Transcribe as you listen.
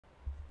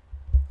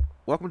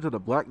Welcome to the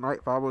Black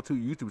Knight 502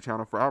 YouTube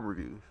channel for album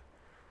reviews.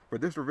 For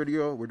this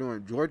video, we're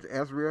doing George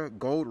Ezra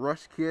Gold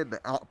Rush Kid, the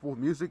Apple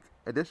Music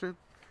Edition.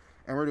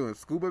 And we're doing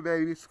Skuba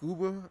Baby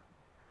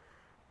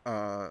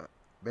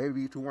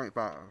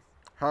 2.5.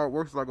 How it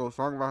works is I go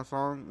song by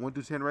song, 1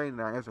 to 10 rating,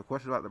 and I answer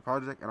questions about the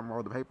project, and I'm gonna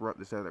hold the paper up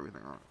that says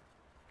everything on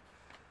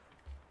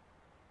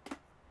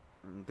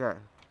it. Okay.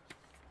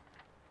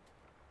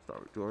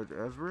 Start with George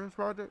Ezra's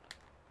project.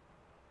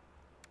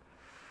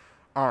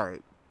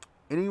 Alright.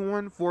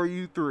 Anyone for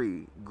You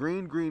 3,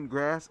 Green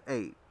Grass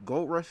 8,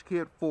 Gold Rush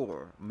Kid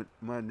 4,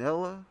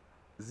 Manila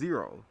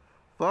 0,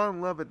 Fall in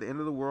Love at the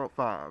End of the World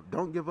 5,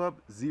 Don't Give Up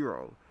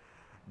 0,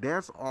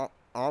 Dance All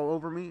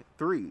Over Me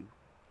 3,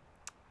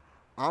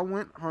 I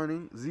Went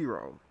Hunting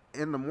 0,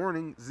 In the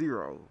Morning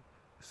 0,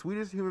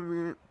 Sweetest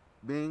Human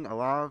Being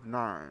Alive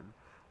 9,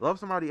 Love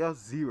Somebody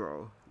Else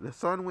 0, The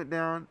Sun Went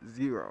Down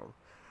 0.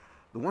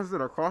 The ones that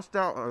are crossed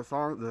out are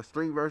the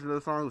string version of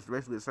the song, which is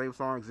basically the same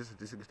song, exists at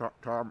this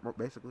time,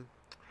 basically.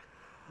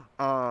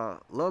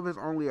 Love Is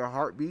Only a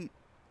Heartbeat.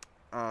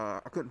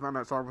 I couldn't find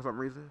that song for some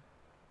reason.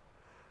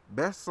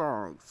 Best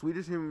song,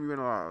 Sweetest Human Being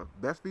Alive.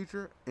 Best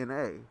feature,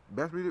 NA.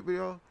 Best music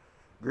video,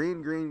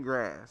 Green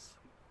Grass.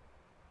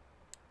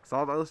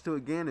 Song I listen to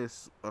again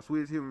is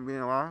Sweetest Human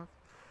Being Alive.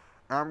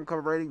 Album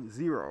cover rating,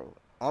 0.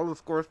 All the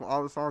scores for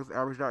all the songs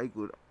averaged out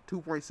equal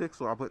 2.6,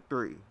 so I put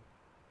 3.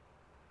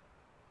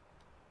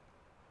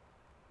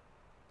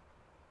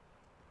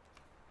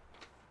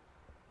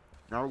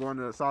 Now we're going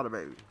to Sada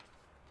Baby.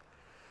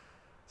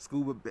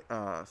 Skuba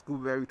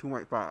Baby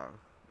 2.5.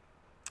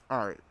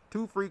 Alright.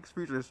 Two Freaks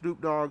featuring Snoop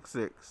Dogg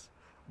 6.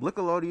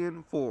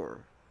 Blickalodian 4.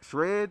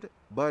 Shred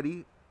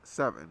Buddy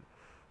 7.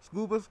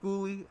 Scuba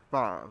Schoolie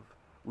 5.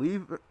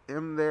 Leave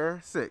Him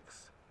There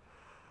 6.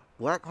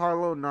 Black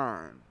Harlow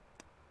 9.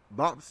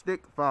 Bop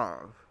Stick 5.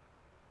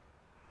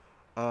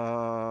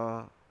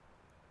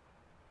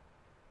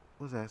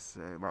 What's that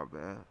say? My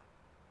bad.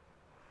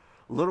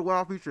 Little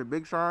While featuring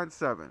Big Sean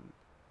 7.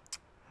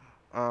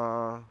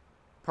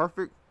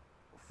 Perfect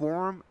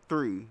Form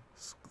 3.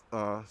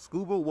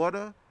 Scuba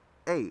Lotta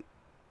 8.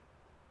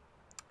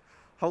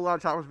 Whole Lot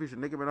of Choppas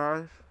featuring Nicki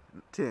Minaj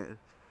 10.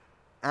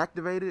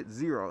 Activated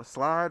 0.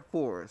 Slide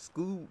 4.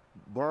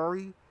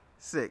 Scoobari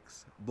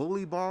 6.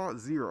 Bully Ball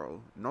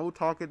 0. No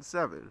Talking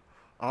 7.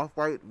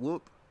 Off-White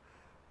Whoop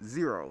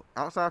 0.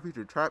 Outside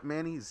featured Trap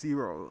Manny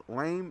 0.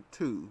 Lame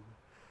 2.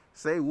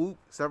 Say Whoop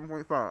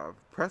 7.5.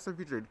 Preston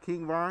featured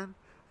King Vine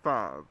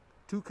 5.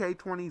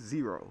 2K20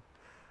 0.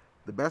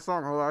 The best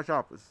song, Whole Lot of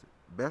Choppas.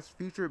 Best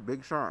feature,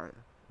 Big Sean.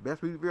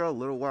 Best music video,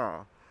 Little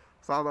While.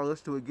 Song I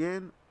listen to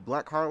again,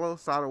 Black Harlow,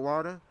 Sada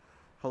Wada,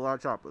 Whole Lot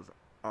of Choppas.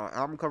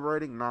 Album cover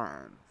rating,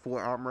 9. Full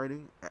album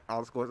rating, all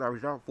the scores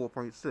averaged out,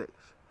 4.6.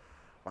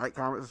 Like,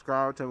 comment,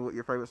 subscribe, tell me what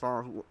your favorite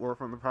songs were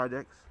from the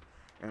projects,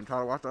 and try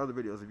to watch the other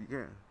videos if you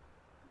can.